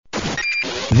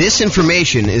This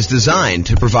information is designed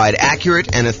to provide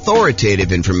accurate and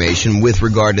authoritative information with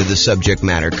regard to the subject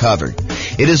matter covered.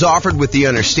 It is offered with the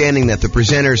understanding that the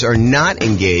presenters are not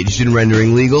engaged in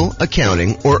rendering legal,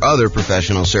 accounting, or other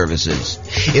professional services.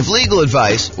 If legal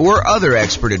advice or other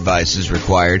expert advice is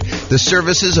required, the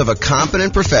services of a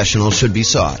competent professional should be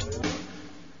sought.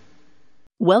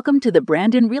 Welcome to the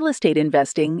Brandon Real Estate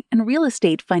Investing and Real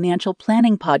Estate Financial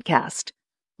Planning Podcast.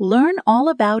 Learn all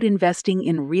about investing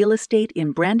in real estate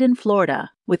in Brandon, Florida,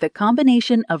 with a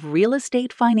combination of real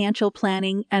estate financial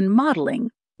planning and modeling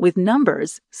with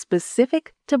numbers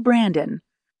specific to Brandon,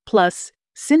 plus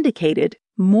syndicated,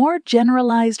 more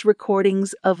generalized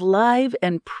recordings of live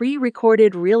and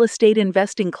pre-recorded real estate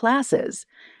investing classes,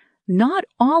 not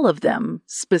all of them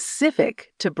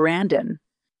specific to Brandon.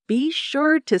 Be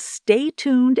sure to stay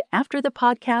tuned after the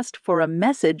podcast for a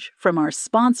message from our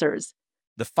sponsors.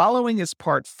 The following is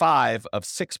part 5 of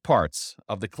 6 parts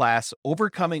of the class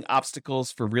Overcoming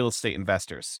Obstacles for Real Estate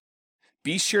Investors.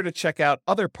 Be sure to check out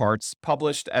other parts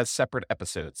published as separate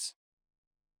episodes.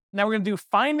 Now we're going to do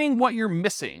finding what you're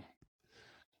missing.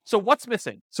 So what's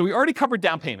missing? So we already covered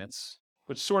down payments,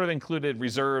 which sort of included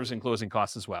reserves and closing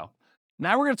costs as well.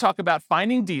 Now we're going to talk about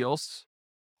finding deals,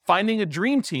 finding a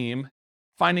dream team,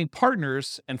 finding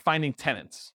partners, and finding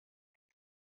tenants.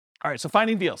 All right, so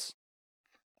finding deals.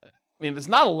 I mean, there's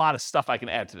not a lot of stuff I can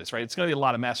add to this, right? It's going to be a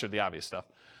lot of master the obvious stuff.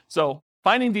 So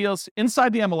finding deals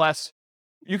inside the MLS,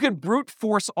 you can brute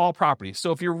force all properties.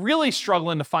 So if you're really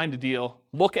struggling to find a deal,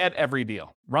 look at every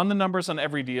deal. Run the numbers on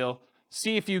every deal.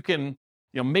 See if you can,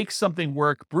 make something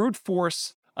work. Brute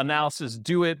force analysis,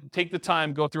 do it. Take the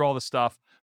time, go through all the stuff.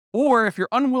 Or if you're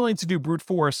unwilling to do brute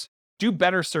force, do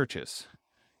better searches.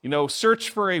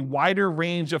 Search for a wider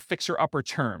range of fixer-upper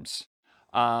terms.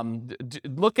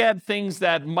 Look at things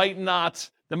that might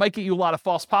get you a lot of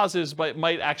false positives, but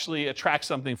might actually attract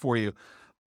something for you.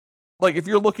 Like if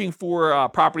you're looking for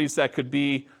properties that could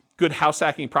be good house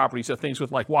hacking properties, so things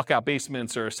with like walkout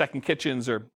basements or second kitchens,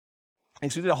 or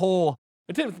things. We did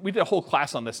a whole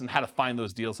class on this and how to find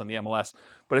those deals on the MLS.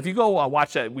 But if you go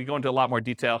watch that, we go into a lot more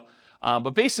detail. But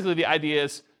basically, the idea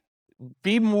is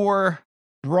be more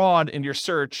broad in your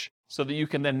search so that you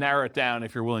can then narrow it down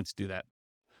if you're willing to do that.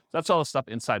 That's all the stuff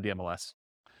inside the MLS.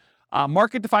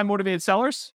 Market to find motivated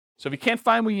sellers. So if you can't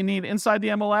find what you need inside the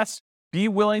MLS, be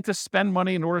willing to spend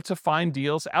money in order to find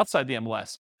deals outside the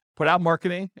MLS. Put out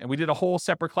marketing, and we did a whole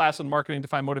separate class on marketing to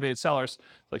find motivated sellers,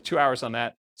 like 2 hours on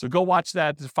that. So go watch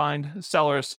that to find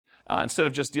sellers instead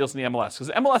of just deals in the MLS. Because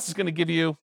MLS is going to give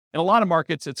you, in a lot of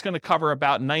markets, it's going to cover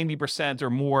about 90% or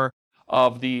more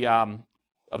of the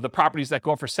properties that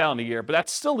go up for sale in a year. But that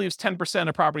still leaves 10%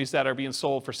 of properties that are being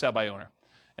sold for sale by owner.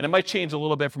 And it might change a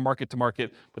little bit from market to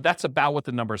market, but that's about what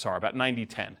the numbers are, about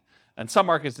 90-10. And some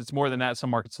markets, it's more than that. Some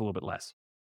markets, a little bit less.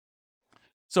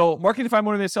 So marketing to find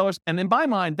motivated sellers. And in my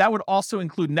mind, that would also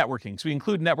include networking. So we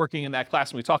include networking in that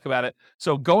class when we talk about it.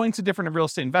 So going to different real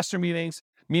estate investor meetings,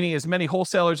 meeting as many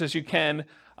wholesalers as you can,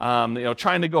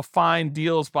 trying to go find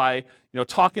deals by,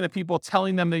 talking to people,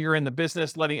 telling them that you're in the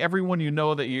business, letting everyone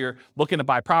that you're looking to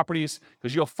buy properties,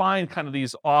 because you'll find kind of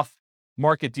these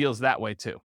off-market deals that way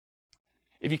too.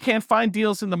 If you can't find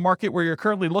deals in the market where you're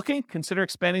currently looking, consider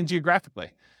expanding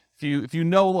geographically. If you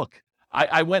know, look,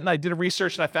 I went and I did a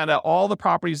research and I found out all the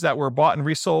properties that were bought and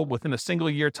resold within a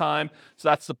single year time. So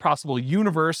that's the possible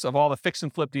universe of all the fix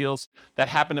and flip deals that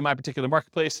happened in my particular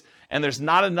marketplace. And there's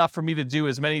not enough for me to do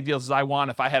as many deals as I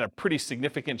want if I had a pretty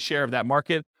significant share of that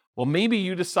market. Well, maybe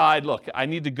you decide, look, I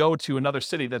need to go to another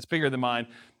city that's bigger than mine,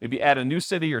 maybe add a new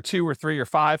city or 2 or 3 or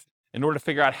 5 in order to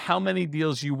figure out how many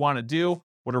deals you want to do,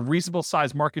 what a reasonable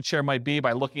size market share might be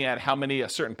by looking at how many a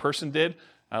certain person did,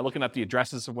 looking up the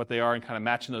addresses of what they are and kind of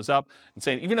matching those up and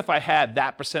saying, even if I had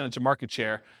that percentage of market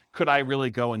share, could I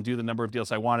really go and do the number of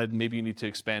deals I wanted? Maybe you need to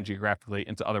expand geographically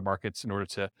into other markets in order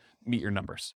to meet your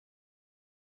numbers.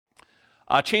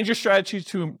 Change your strategy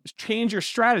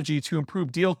to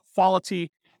improve deal quality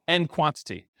and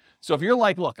quantity. So if you're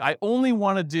like, look, I only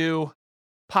want to do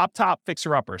top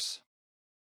fixer-uppers.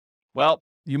 Well,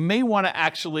 you may want to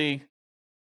actually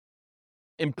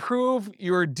improve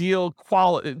your deal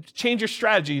quality, change your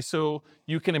strategy so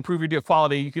you can improve your deal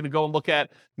quality. You can go and look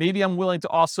at, maybe I'm willing to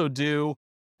also do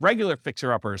regular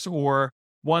fixer-uppers or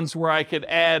ones where I could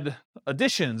add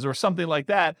additions or something like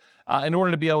that in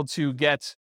order to be able to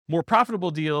get more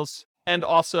profitable deals and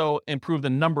also improve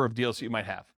the number of deals that you might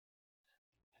have.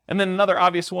 And then another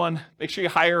obvious one, make sure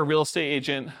you hire a real estate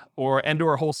agent or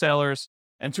wholesalers,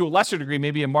 and to a lesser degree,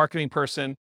 maybe a marketing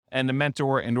person and a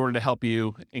mentor in order to help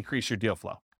you increase your deal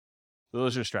flow. So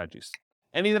those are strategies.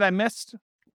 Any that I missed?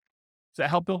 Does that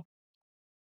help, Bill?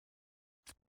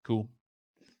 Cool.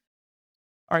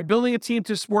 All right, building a team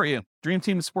to support you, dream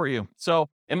team to support you. So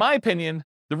in my opinion,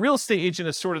 the real estate agent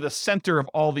is sort of the center of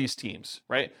all these teams,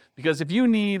 right? Because if you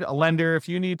need a lender, if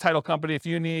you need title company, if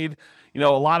you need, a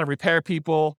lot of repair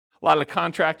people, a lot of the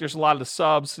contractors, a lot of the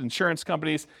subs, insurance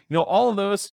companies, all of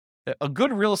those, a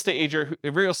good real estate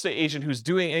agent who's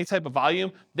doing any type of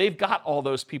volume, they've got all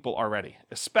those people already,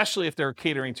 especially if they're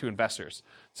catering to investors.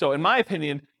 So in my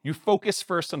opinion, you focus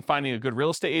first on finding a good real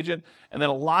estate agent, and then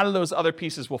a lot of those other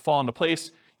pieces will fall into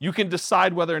place. You can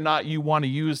decide whether or not you want to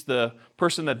use the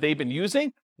person that they've been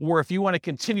using, or if you want to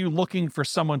continue looking for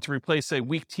someone to replace a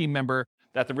weak team member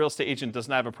that the real estate agent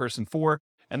doesn't have a person for.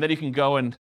 And then you can go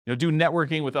and do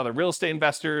networking with other real estate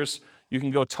investors. You can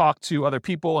go talk to other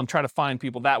people and try to find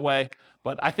people that way.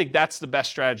 But I think that's the best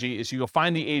strategy, is you go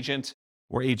find the agent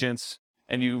or agents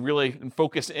and you really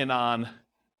focus in on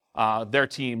their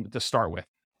team to start with.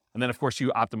 And then, of course,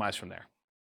 you optimize from there.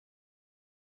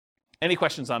 Any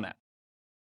questions on that?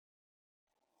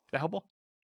 Is that helpful?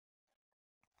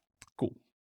 Cool.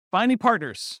 Finding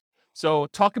partners. So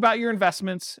talk about your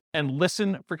investments and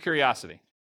listen for curiosity.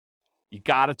 You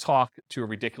got to talk to a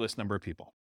ridiculous number of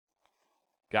people.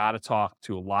 Got to talk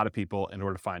to a lot of people in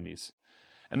order to find these.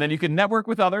 And then you can network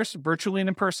with others, virtually and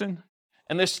in person.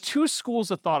 And there's two schools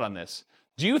of thought on this.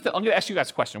 I'm going to ask you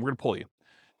guys a question. We're going to poll you.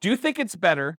 Do you think it's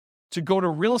better to go to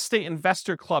real estate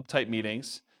investor club type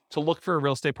meetings to look for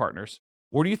real estate partners?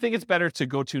 Or do you think it's better to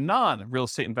go to non-real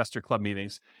estate investor club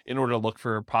meetings in order to look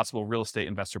for possible real estate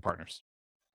investor partners?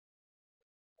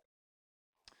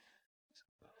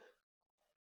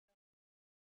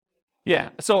 Yeah,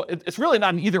 so it's really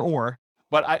not an either or,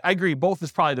 but I agree, both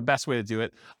is probably the best way to do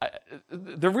it.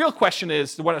 The real question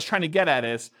is, what I was trying to get at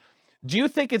is, do you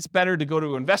think it's better to go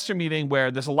to an investor meeting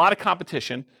where there's a lot of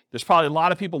competition, there's probably a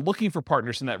lot of people looking for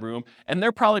partners in that room, and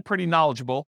they're probably pretty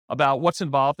knowledgeable about what's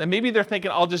involved, and maybe they're thinking,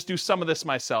 I'll just do some of this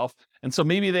myself, and so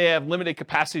maybe they have limited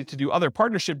capacity to do other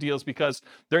partnership deals because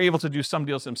they're able to do some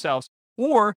deals themselves?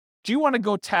 Or do you want to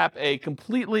go tap a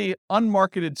completely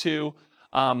unmarketed to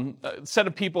set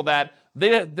of people that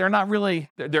they're not really,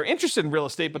 they're interested in real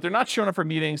estate, but they're not showing up for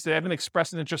meetings. They haven't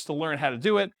expressed an interest to learn how to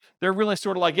do it. They're really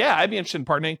sort of like, yeah, I'd be interested in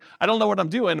partnering. I don't know what I'm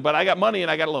doing, but I got money and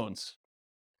I got loans.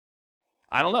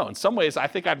 I don't know. In some ways, I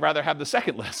think I'd rather have the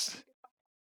second list.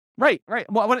 Right.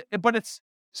 Well, but it's,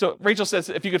 so Rachel says,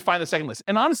 if you could find the second list.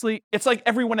 And honestly, it's like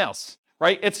everyone else,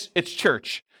 right? It's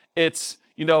church. It's,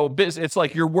 business. It's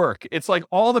like your work. It's like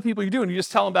all the people you're doing. You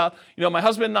just tell them about, my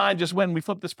husband and I just went and we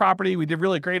flipped this property. We did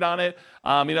really great on it.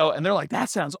 And they're like, that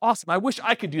sounds awesome. I wish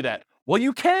I could do that. Well,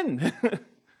 you can,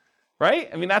 right?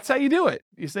 I mean, that's how you do it.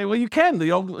 You say, well, you can.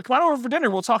 Come on over for dinner.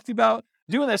 We'll talk to you about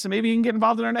doing this, and maybe you can get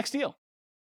involved in our next deal.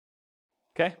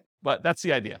 Okay? But that's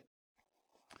the idea.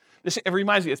 It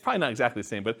reminds me, it's probably not exactly the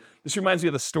same, but this reminds me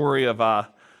of the story of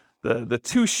the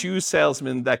two shoe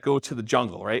salesmen that go to the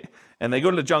jungle, right? And they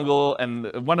go to the jungle,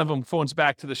 and one of them phones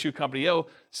back to the shoe company, yo,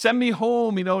 send me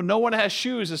home, no one has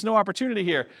shoes, there's no opportunity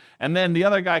here. And then the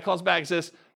other guy calls back and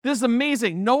says, this is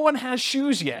amazing, no one has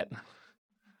shoes yet,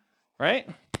 right?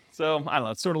 So, I don't know,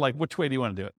 it's sort of like, which way do you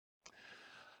want to do it?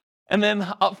 And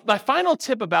then my final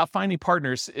tip about finding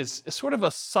partners is sort of a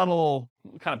subtle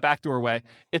kind of backdoor way.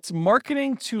 It's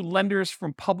marketing to lenders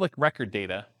from public record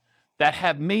data that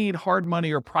have made hard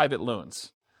money or private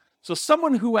loans. So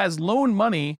someone who has loaned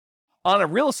money on a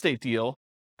real estate deal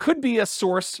could be a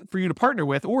source for you to partner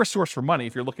with, or a source for money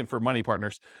if you're looking for money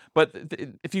partners. But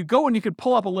if you go and you could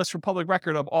pull up a list from public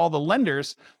record of all the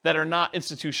lenders that are not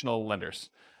institutional lenders.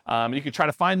 You could try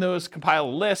to find those, compile a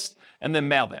list, and then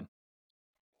mail them.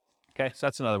 Okay, so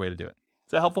that's another way to do it.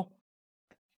 Is that helpful?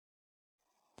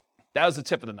 That was the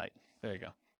tip of the night. There you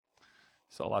go.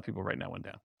 So a lot of people writing that one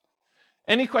down.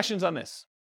 Any questions on this?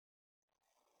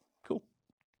 Cool.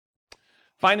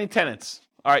 Finding tenants.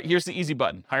 All right, here's the easy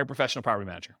button. Hire a professional property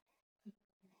manager.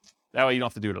 That way you don't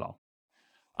have to do it at all.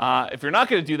 If you're not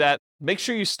going to do that, make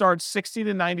sure you start 60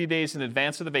 to 90 days in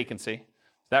advance of the vacancy.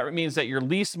 That means that your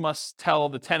lease must tell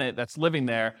the tenant that's living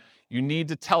there, you need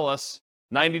to tell us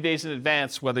 90 days in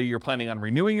advance whether you're planning on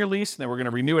renewing your lease, and then we're going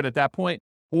to renew it at that point,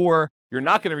 or you're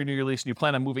not going to renew your lease and you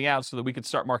plan on moving out so that we can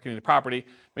start marketing the property.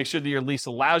 Make sure that your lease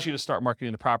allows you to start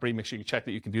marketing the property. Make sure you check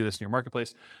that you can do this in your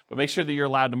marketplace, but make sure that you're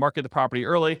allowed to market the property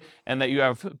early and that you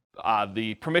have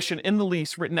the permission in the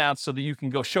lease written out so that you can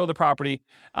go show the property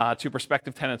to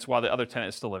prospective tenants while the other tenant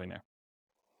is still living there.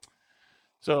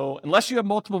 So unless you have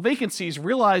multiple vacancies,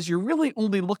 realize you're really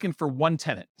only looking for one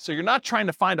tenant. So you're not trying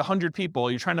to find 100 people,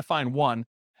 you're trying to find one.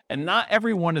 And not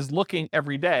everyone is looking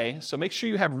every day. So make sure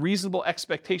you have reasonable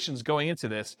expectations going into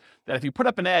this, that if you put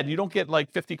up an ad, you don't get like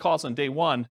 50 calls on day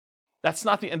one. That's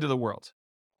not the end of the world.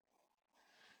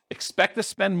 expect to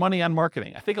spend money on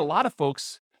marketing. I think a lot of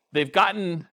folks, they've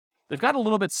gotten a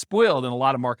little bit spoiled in a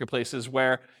lot of marketplaces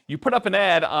where you put up an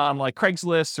ad on like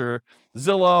Craigslist or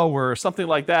Zillow or something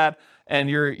like that, and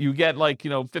you get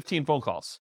 15 phone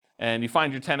calls, and you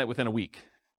find your tenant within a week.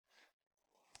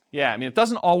 Yeah, I mean, it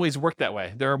doesn't always work that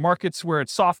way. There are markets where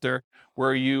it's softer,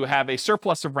 where you have a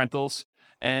surplus of rentals,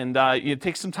 and it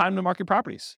takes some time to market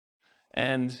properties.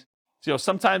 And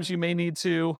sometimes you may need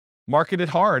to market it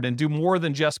hard and do more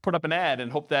than just put up an ad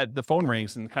and hope that the phone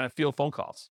rings and kind of field phone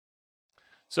calls.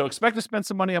 So expect to spend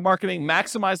some money on marketing,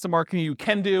 maximize the marketing you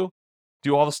can do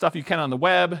all the stuff you can on the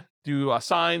web, do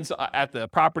signs at the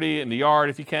property, in the yard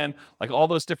if you can, like all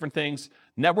those different things.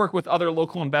 Network with other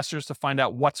local investors to find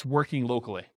out what's working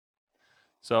locally.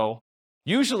 So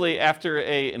usually after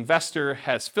an investor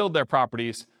has filled their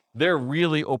properties, they're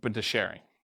really open to sharing.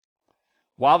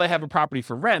 While they have a property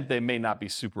for rent, they may not be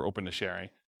super open to sharing.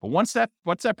 But once that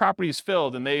property is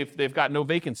filled and they've got no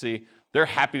vacancy, they're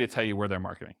happy to tell you where they're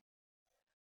marketing.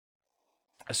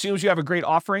 Assumes you have a great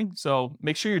offering, so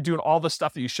make sure you're doing all the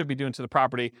stuff that you should be doing to the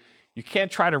property. You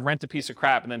can't try to rent a piece of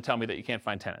crap and then tell me that you can't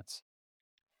find tenants.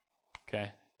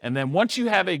 Okay. And then once you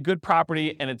have a good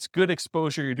property and it's good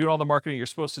exposure, you're doing all the marketing you're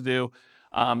supposed to do,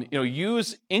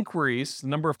 use inquiries, the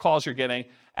number of calls you're getting,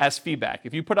 as feedback.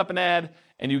 If you put up an ad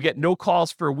and you get no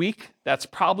calls for a week, that's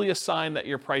probably a sign that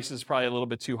your price is probably a little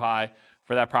bit too high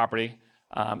for that property.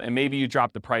 And maybe you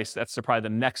drop the price. That's probably the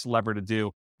next lever to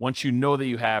do. Once you know that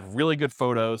you have really good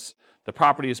photos, the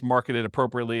property is marketed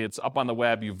appropriately, it's up on the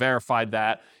web, you verified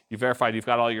that, you've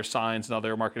got all your signs and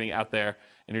other marketing out there,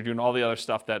 and you're doing all the other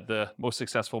stuff that the most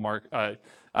successful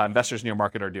investors in your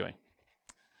market are doing.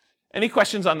 Any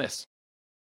questions on this?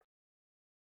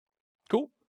 Cool.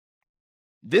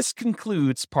 This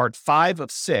concludes part 5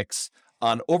 of 6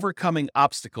 on overcoming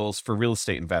obstacles for real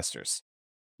estate investors.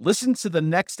 Listen to the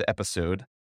next episode,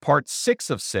 part 6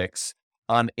 of 6,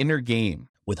 on inner game.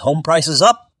 With home prices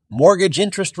up, mortgage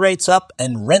interest rates up,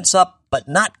 and rents up, but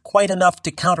not quite enough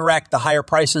to counteract the higher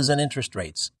prices and interest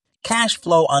rates, cash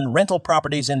flow on rental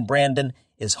properties in Brandon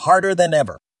is harder than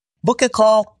ever. Book a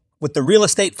call with the Real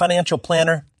Estate Financial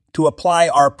Planner to apply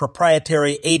our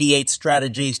proprietary 88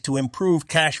 strategies to improve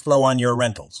cash flow on your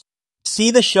rentals.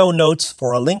 See the show notes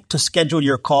for a link to schedule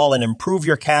your call and improve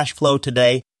your cash flow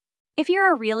today. If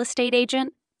you're a real estate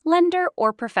agent, lender,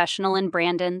 or professional in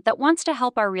Brandon that wants to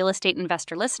help our real estate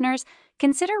investor listeners,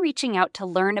 consider reaching out to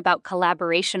learn about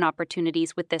collaboration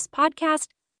opportunities with this podcast.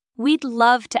 We'd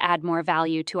love to add more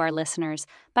value to our listeners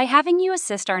by having you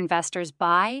assist our investors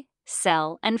buy,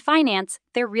 sell, and finance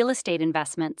their real estate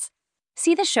investments.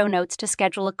 See the show notes to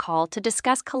schedule a call to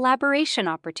discuss collaboration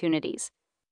opportunities.